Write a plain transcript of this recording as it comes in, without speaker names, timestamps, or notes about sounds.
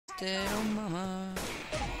birthday, oh mama.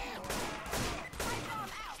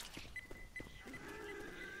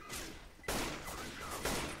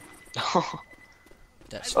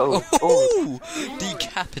 That's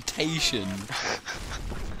decapitation.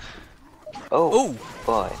 Oh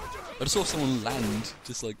boy. I just saw someone land,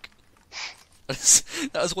 just like... that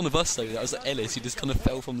was one of us though, that was Ellis, he just kind of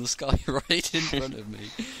fell from the sky right in front of me.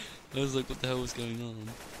 I was like, what the hell was going on?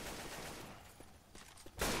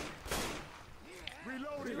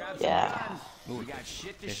 Yeah. Oh,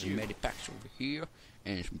 there's some medipacks over here,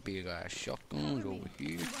 and some big ass shotguns over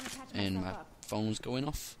here, and my phone's going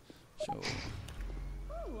off, so...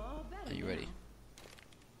 Are you ready?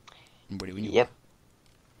 I'm ready when you Yep.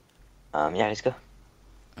 Yeah, let's go.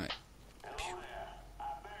 Alright.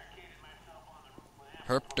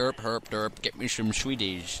 Herp derp, get me some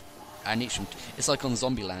sweeties. I need some... It's like on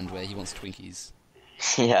Zombieland where he wants Twinkies.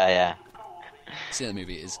 Yeah. See that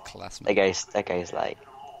movie? It is class. That guy's like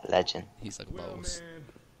legend. He's like a boss.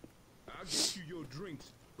 I'll get you your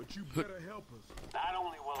drinks, but you better help us. Not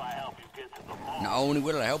only will I help you get to the mall, Not only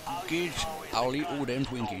will I help you kids, I'll eat all them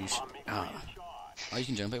Twinkies. Oh, you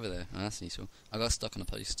can jump over there. Oh, that's useful. I got stuck on a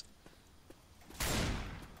post.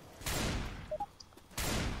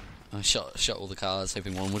 I shot all the cars,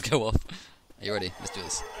 hoping one would go off. Are you ready? Let's do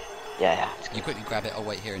this. Yeah. You quickly grab it, I'll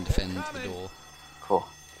wait here and defend the door. Cool.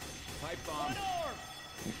 pipe bomb.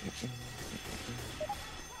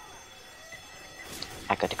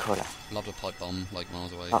 I got the cola. Loved a pipe bomb, like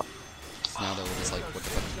miles away. Oh. So now they're all just like, what the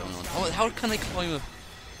fuck is going on? Oh, how can they climb a...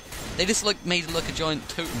 They just like made like a giant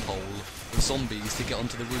totem pole of zombies to get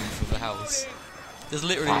onto the roof of a house. There's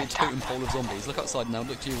literally a totem pole of zombies. Look outside now,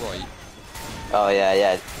 look to your right. Oh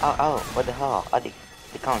yeah. Oh, what the hell? I think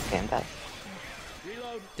they can't get back.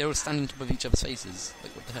 They're all standing on top of each other's faces.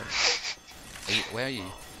 Like, what the hell? Where are you?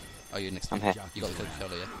 Oh, you're next to me. I'm here. You got the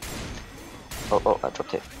Coca-Cola, yeah? Oh, I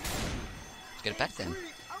dropped it. Let's get it back then.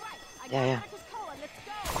 Yeah.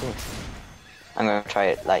 Of course. I'm gonna try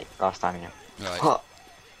it like last time, you know. Right. Oh.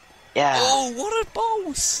 Yeah. Oh, what a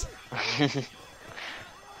boss! I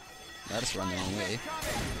just ran the wrong way.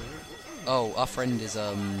 Oh, our friend is,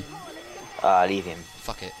 Leave him.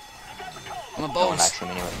 fuck it. I'm a No one boss! likes him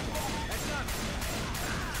anyway.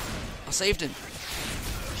 I saved him!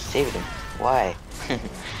 Saved him. Why?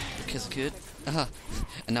 Because I could.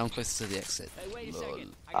 And now I'm closer to the exit.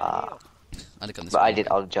 Lol. I'd have gone this But way. I did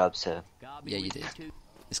all the jobs, so. Yeah, you did.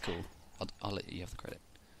 It's cool. I'll let you have the credit.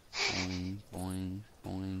 Boing, boing,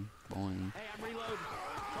 boing, boing. Hey, I'm reloading.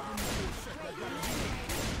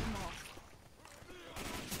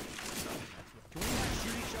 Can we not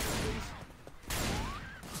shoot each other, please?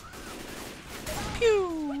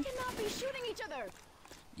 Pew! We cannot be shooting each other.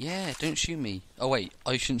 Yeah, don't shoot me. Oh wait,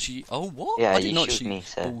 I shouldn't shoot. Oh what? Yeah, I did you not shoot shoot me,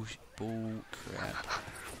 sir. Bull crap.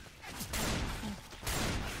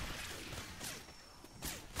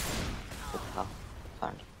 What the hell?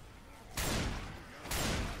 Found.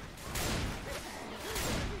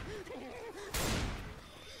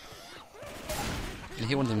 You can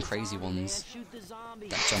hear one of them crazy ones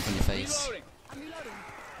that jump on your face.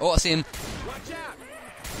 Oh, I see him. Watch out!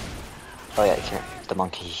 Oh yeah, you can. The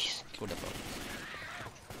monkeys. Killed that bug.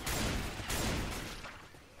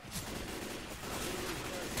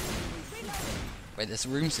 Wait, there's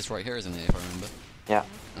rooms just right here, isn't there? If I remember. Yeah.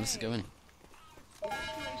 And this is going.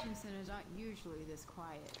 Evacuation centers aren't usually this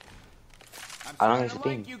quiet. How long has I it like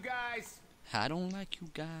been? you guys. I don't like you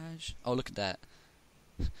guys. Oh, look at that.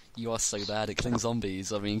 You are so bad at killing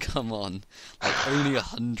zombies. I mean, come on. Like, only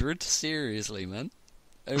 100? Seriously, man.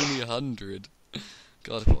 Only 100.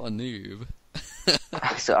 God, what a noob.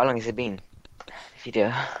 So how long has it been?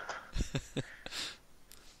 Video.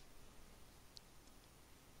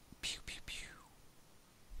 Pew, pew, pew.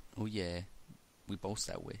 Oh, yeah. We bossed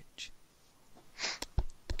that witch.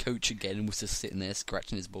 Coach again was just sitting there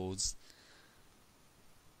scratching his balls.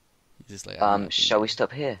 He's just like, Shall we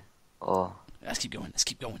stop here? Or... Let's keep going, let's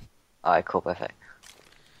keep going. Alright, cool, perfect.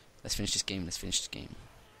 Let's finish this game, let's finish this game.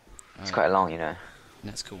 It's quite long, you know.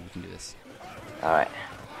 That's cool, we can do this. Alright.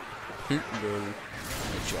 Good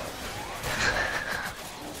job.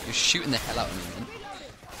 You're shooting the hell out of me, man.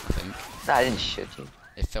 I think. No, I didn't shoot you.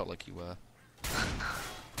 It felt like you were.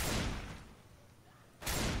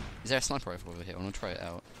 Is there a sniper rifle over here? I want to try it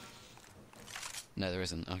out. No, there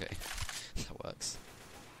isn't. Okay. That works.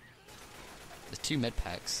 There's 2 med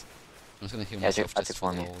packs. I'm just going to heal myself I just took for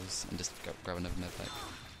one, the yeah. holes and just grab another med pack.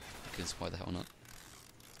 Because why the hell not?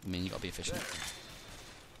 I mean, you gotta be efficient.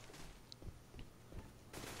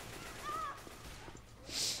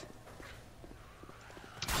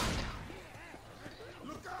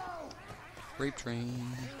 Rape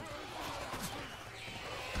train.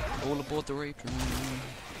 All aboard the rape train.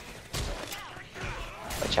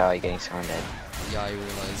 Watch out, you're getting someone dead. Yeah, I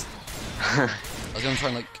realised. I was gonna try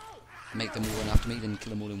and like make them all run after me, then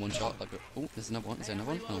kill them all in one shot. Like, oh, there's another one. Is there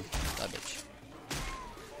another one? Oh, that bitch.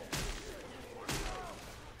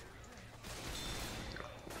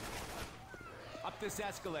 Up this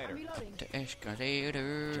escalator. The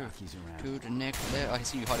escalator to the next level. I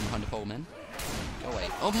see you hiding behind the pole, man. Go away.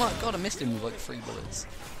 Oh my god, I missed him with like 3 bullets.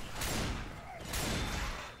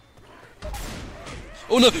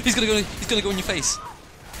 Oh no, he's gonna go in your face.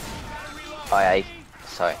 Oh yeah,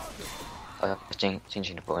 sorry. I was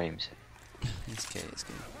changing the volumes. It's okay, it's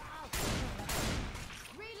okay.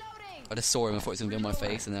 I just saw him, I thought he was gonna go in my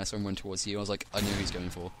face, and then I saw him run towards you. I was like, I knew who he was going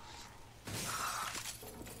for.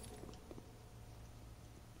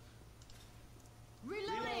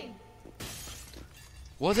 Reloading.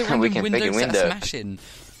 What are they running windows that are smashing?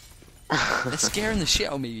 They're scaring the shit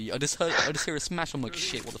out of me. I just hear a smash. I'm like,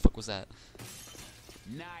 shit, what the fuck was that?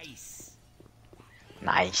 Nice.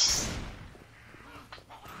 Nice.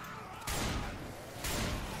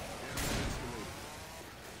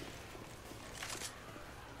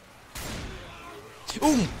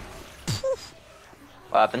 Ooh!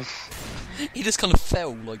 What happened? He just kind of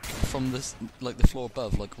fell like from the floor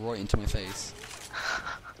above, like right into my face.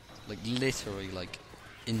 Like literally, like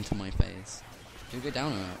into my face. Do we go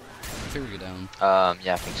down or not? I think we go down.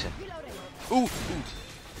 Yeah, I think so. Ooh!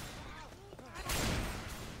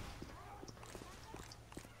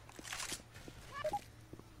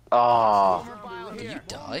 Oh. Did you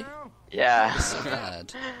die? Yeah. It's so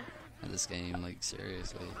bad at this game, like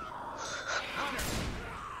seriously.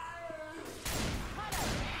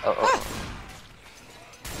 Oh.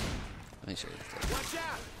 Make sure it's dead. Watch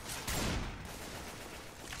out.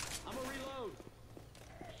 I'm gonna reload.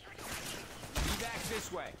 Evac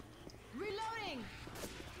this way. Reloading.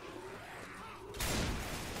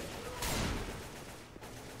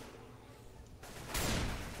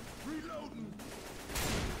 Reloading.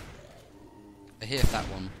 I hear that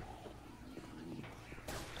one.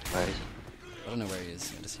 Where is he? I don't know where he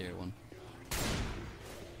is. I just hear one.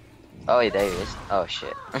 Oh, yeah, there he is. Oh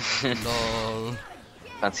shit. Lol.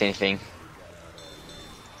 Can't see anything.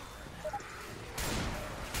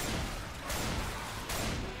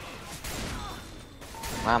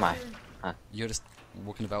 Where am I? Huh. You're just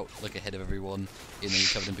walking about like ahead of everyone, and then you're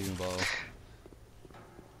covered in boom ball.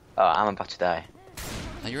 Oh, I'm about to die.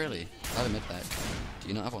 Are you really? I have a med pack. Do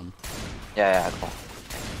you not have one? Yeah, I got one.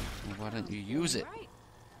 Well, why don't you use it?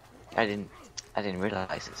 I didn't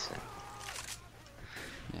realize it. So.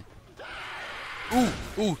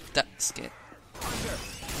 Ooh, that scared.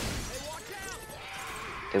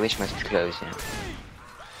 The wish must be closed, you know.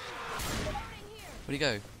 Where'd he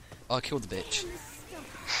go? Oh, I killed the bitch.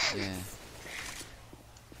 Yeah.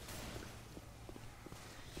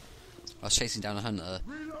 I was chasing down a hunter.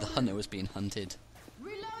 The hunter was being hunted.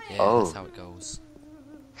 Yeah, Oh. that's how it goes.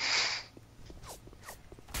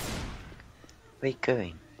 Where are you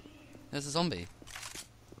going? There's a zombie.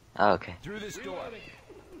 Oh, okay. Through this door.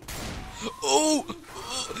 Oh!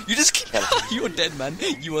 You just you're dead, man.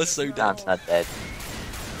 You are so No, dead. I'm not dead.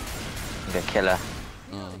 I'm gonna kill her.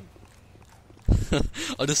 Oh.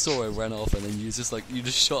 I just saw her ran off, and then you just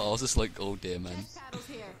shot. I was just like, oh dear, man, Paddles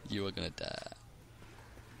here. you are gonna die.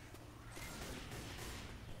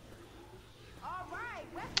 All right.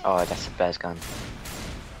 Weapon. Oh, that's the best gun.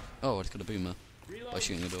 Oh, I just got a boomer by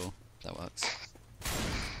shooting the door. That works.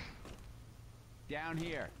 Down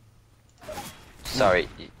here. Sorry,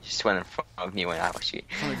 you just went in front of me when I was shooting.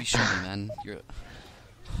 I can't believe you shot me, man. You're a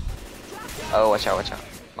Oh, watch out, watch out.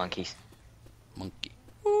 Monkeys. monkey.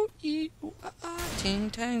 Ooh, ee, ooh, ah, ah, ting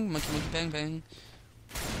tang, monkey, monkey, bang, bang.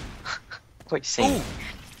 What are you saying? Ooh!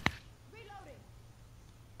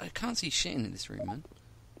 I can't see shit in this room, man.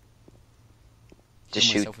 Just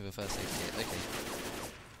Kill shoot. myself with a first aid kit. Okay.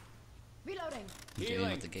 Reloading. I'm doing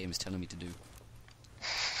what the game is telling me to do.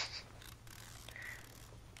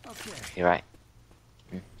 Okay. You're right.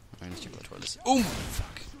 Alright, let's check the toilets. Oh,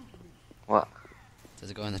 fuck. What?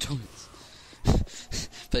 There's a guy in the toilets.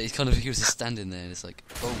 But he was just standing there and it's like,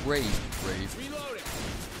 oh, rave. Reloading.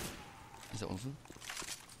 Is that one of them?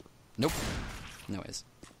 Nope. No, it is.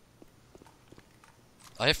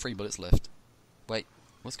 I have 3 bullets left. Wait,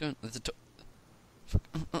 what's going on? There's a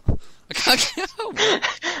fuck. I can't get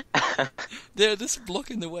out! They're just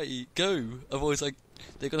blocking the way. Go! Otherwise, like,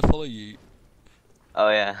 they're gonna follow you. Oh,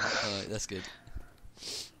 yeah. Alright, that's good.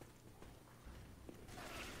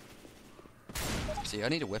 See, I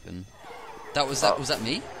need a weapon. Was that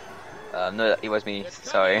me? No, it was me.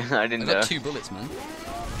 Sorry, I didn't I know. got 2 bullets, man.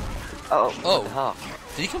 Oh, Oh. what the hell?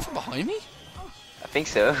 Did he come from behind me? I think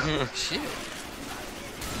so. Shit.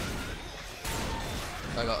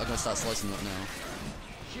 I'm gonna start slicing that now.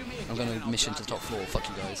 I'm gonna mission to the top floor. Fuck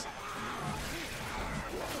you guys.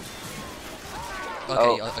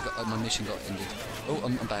 Okay, my mission got ended. Oh,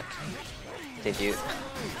 I'm back. Did you?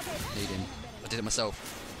 Need him. I did it myself.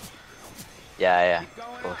 Yeah,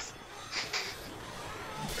 of course.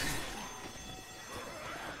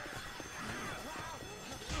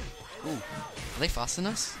 Ooh, are they faster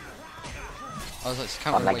than us? I was like,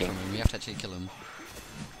 can't run away from him. You have to actually kill him.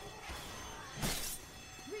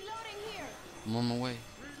 I'm on my way.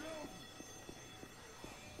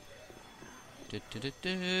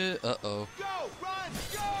 Uh-oh.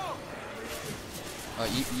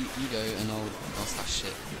 Alright, you go and I'll slash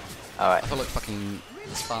shit. Alright. I feel like fucking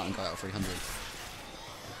the Spartan guy out of 300.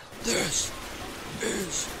 This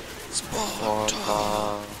is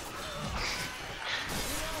Sparta!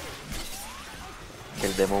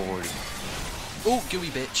 Kill them all. Oh, gooey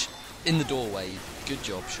bitch! In the doorway. Good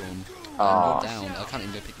job, Sean. Oh. You're down. I can't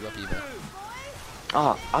even go pick you up either.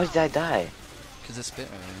 Oh, how did I die? Because it's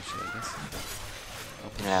spitter and shit, I guess. I'll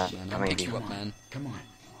pick Yeah, you up, man. I'll pick you up, man. Come on.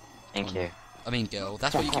 Thank you. I mean, girl.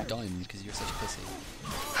 That's why you keep dying, because you're such a pussy.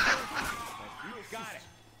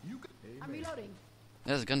 I'm reloading.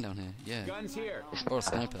 There's a gun down here. Yeah. Guns here. Or a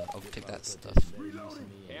sniper. I'll pick that stuff.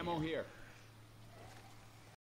 Ammo here.